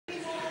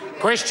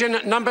Question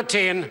number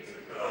 10,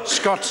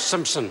 Scott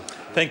Simpson.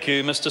 Thank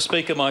you, Mr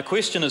Speaker. My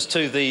question is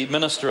to the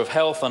Minister of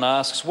Health and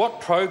asks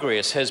what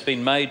progress has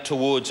been made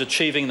towards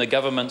achieving the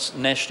government's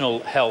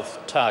national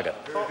health target.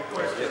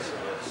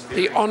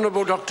 The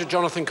Honourable Dr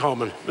Jonathan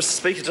Coleman. Mr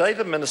Speaker, today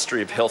the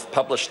Ministry of Health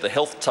published the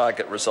health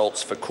target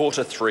results for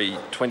Q3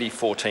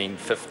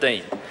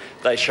 2014-15.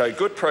 They show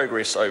good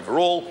progress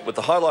overall, with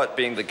the highlight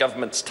being the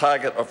government's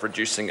target of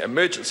reducing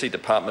emergency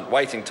department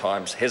waiting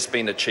times has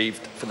been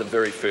achieved for the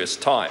very first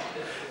time.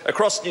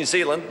 Across New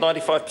Zealand,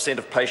 95%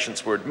 of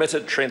patients were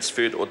admitted,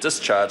 transferred or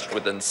discharged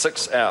within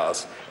 6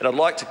 hours, and I'd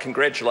like to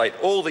congratulate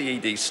all the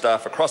ED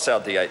staff across our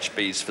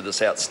DHBs for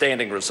this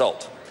outstanding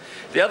result.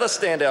 The other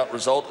standout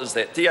result is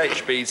that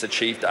DHBs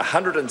achieved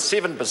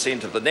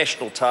 107% of the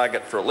national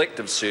target for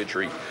elective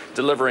surgery,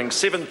 delivering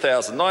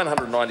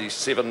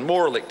 7,997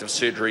 more elective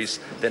surgeries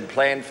than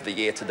planned for the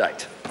year to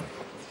date.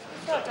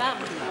 Well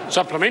done.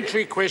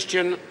 Supplementary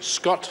question,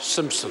 Scott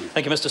Simpson.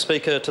 Thank you, Mr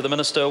Speaker. To the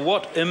Minister,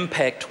 what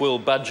impact will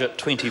Budget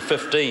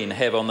 2015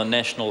 have on the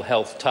national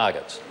health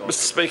targets? Mr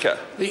Speaker.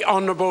 The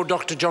Honourable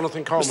Dr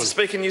Jonathan Coleman. Mr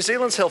Speaker, New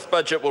Zealand's health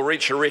budget will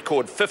reach a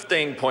record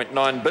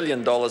 $15.9 billion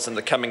in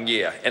the coming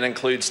year and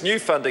includes new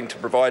funding to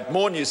provide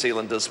more New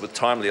Zealanders with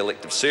timely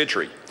elective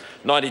surgery.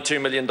 $92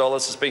 million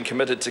has been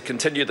committed to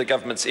continue the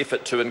government's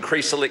effort to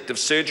increase elective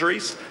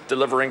surgeries,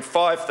 delivering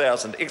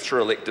 5,000 extra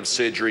elective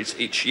surgeries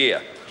each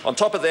year. On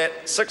top of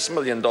that, $6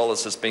 million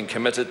has been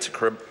committed to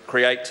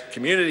create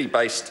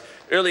community-based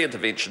early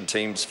intervention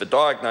teams for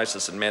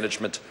diagnosis and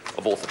management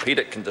of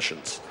orthopaedic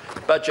conditions.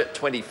 Budget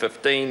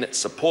 2015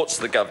 supports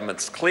the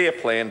government's clear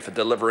plan for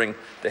delivering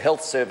the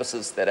health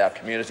services that our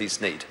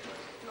communities need.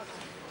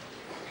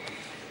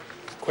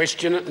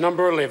 Question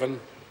number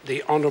 11,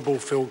 the Honourable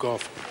Phil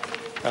Goff.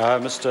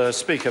 Mr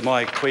Speaker,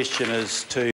 my question is to